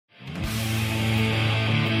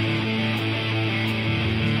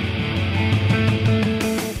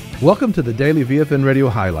Welcome to the Daily VFN Radio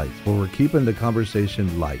Highlights, where we're keeping the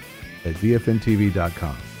conversation light at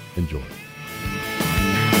VFNTV.com. Enjoy.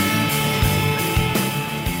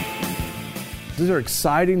 These are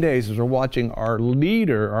exciting days as we're watching our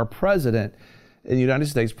leader, our president in the United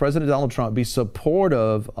States, President Donald Trump, be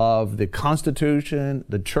supportive of the Constitution,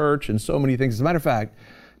 the church, and so many things. As a matter of fact,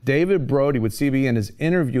 David Brody with CBN is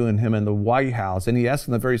interviewing him in the White House, and he asked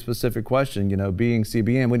him a very specific question. You know, being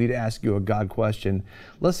CBN, we need to ask you a God question.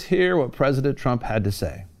 Let's hear what President Trump had to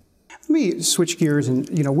say. Let me switch gears, and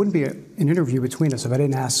it wouldn't be an interview between us if I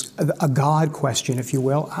didn't ask a God question, if you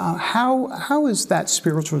will. How has that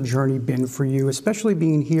spiritual journey been for you, especially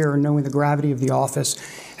being here and knowing the gravity of the office?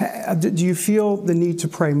 Do you feel the need to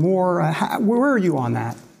pray more? Where are you on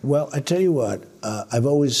that? Well, I tell you what, I've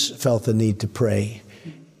always felt the need to pray,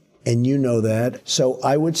 and you know that. So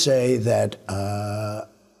I would say that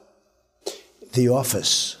the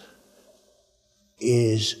office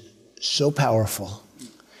is so powerful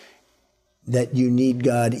that you need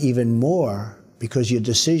God even more, because your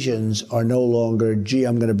decisions are no longer, gee,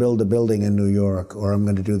 I'm going to build a building in New York, or I'm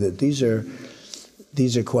going to do that. These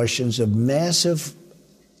are questions of massive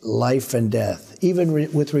life and death,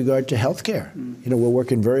 even with regard to health care. We're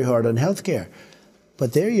working very hard on health care.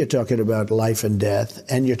 But there you're talking about life and death,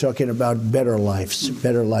 and you're talking about better lives,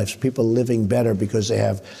 people living better because they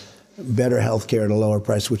have better health care at a lower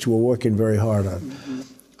price, which we're working very hard on.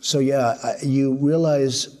 So yeah, you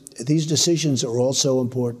realize these decisions are also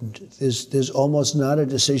important. There's almost not a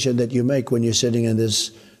decision that you make when you're sitting in this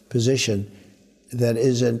position that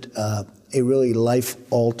isn't a really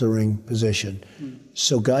life-altering position.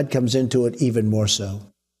 So God comes into it even more so.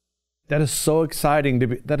 That is so exciting to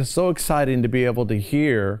be able to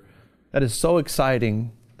hear. That is so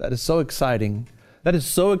exciting to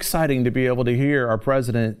be able to hear our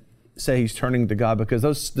president say he's turning to God, because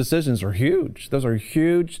those decisions are huge. Those are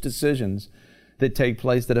huge decisions that take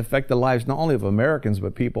place that affect the lives not only of Americans,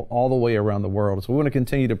 but people all the way around the world. So we want to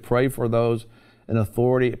continue to pray for those in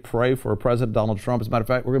authority, pray for President Donald Trump. As a matter of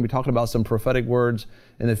fact, we're going to be talking about some prophetic words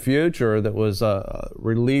in the future that was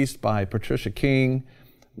released by Patricia King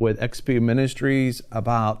with XP Ministries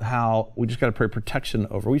about how we just got to pray protection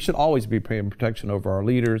over. We should always be praying protection over our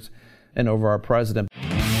leaders and over our president.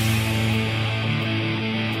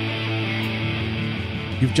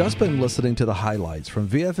 You've just been listening to the highlights from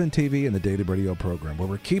VFN TV and the Daily Radio program, where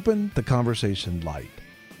we're keeping the conversation light.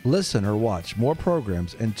 Listen or watch more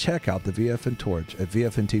programs and check out the VFN Torch at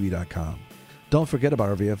VFNTV.com. Don't forget about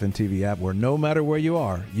our VFN TV app, where no matter where you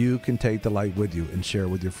are, you can take the light with you and share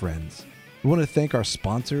with your friends. We want to thank our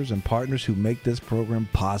sponsors and partners who make this program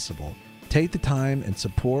possible. Take the time and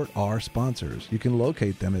support our sponsors. You can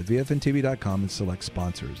locate them at VFNTV.com and select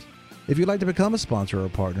sponsors. If you'd like to become a sponsor or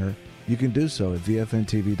partner, you can do so at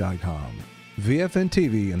VFNTV.com. VFN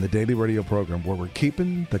TV and the Daily Radio program, where we're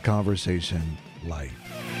keeping the conversation light.